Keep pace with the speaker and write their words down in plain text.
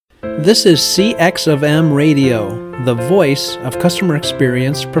This is CX of M Radio, the voice of customer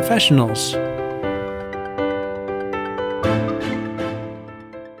experience professionals.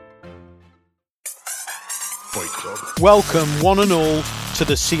 Welcome, one and all, to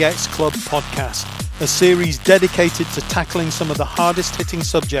the CX Club podcast, a series dedicated to tackling some of the hardest-hitting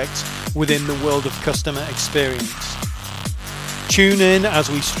subjects within the world of customer experience. Tune in as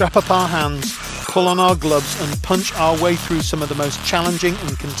we strap up our hands, pull on our gloves, and punch our way through some of the most challenging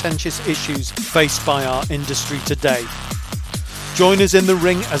and contentious issues faced by our industry today. Join us in the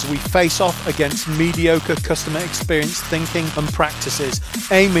ring as we face off against mediocre customer experience thinking and practices,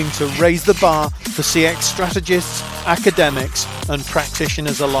 aiming to raise the bar for CX strategists, academics, and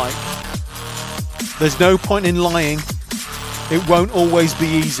practitioners alike. There's no point in lying. It won't always be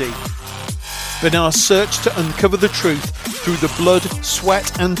easy. But in our search to uncover the truth through the blood,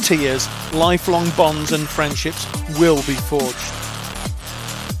 sweat, and tears, lifelong bonds and friendships will be forged.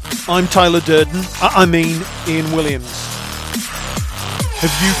 I'm Tyler Durden. Ian Williams.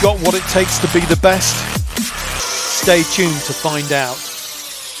 Have you got what it takes to be the best? Stay tuned to find out.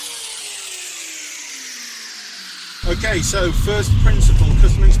 Okay, so first principle,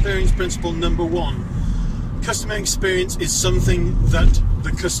 customer experience principle number 1. Customer experience is something that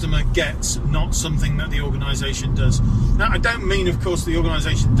the customer gets, not something that the organisation does. Now, I don't mean, of course, the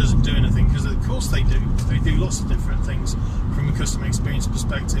organisation doesn't do anything, because of course they do. They do lots of different things from a customer experience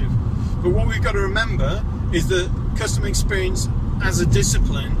perspective. But what we've got to remember is that customer experience as a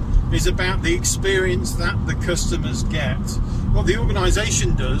discipline is about the experience that the customers get. What the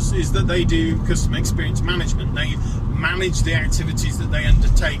organisation does is that they do customer experience management. They manage the activities that they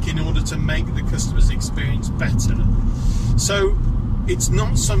undertake in order to make the customer's experience better. So it's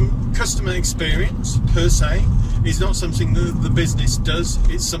not some customer experience per se, it's not something that the business does,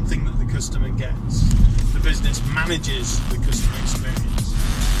 it's something that the customer gets. The business manages the customer experience.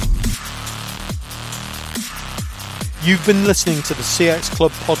 You've been listening to the CX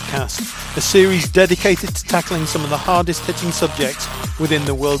Club podcast, a series dedicated to tackling some of the hardest-hitting subjects within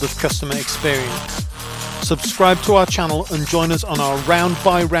the world of customer experience. Subscribe to our channel and join us on our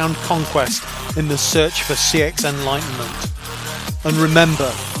round-by-round conquest in the search for CX enlightenment. And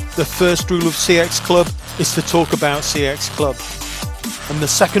remember, the first rule of CX Club is to talk about CX Club. And the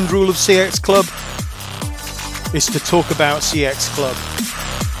second rule of CX Club is to talk about CX Club.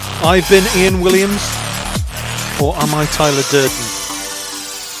 I've been Ian Williams. Or am I Tyler Durden?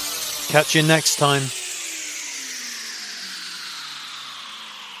 Catch you next time.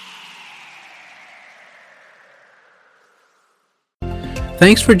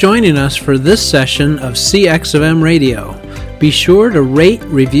 Thanks for joining us for this session of CX of M Radio. Be sure to rate,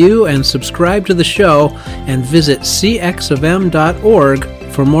 review, and subscribe to the show, and visit cxofm.org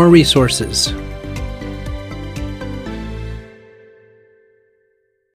for more resources.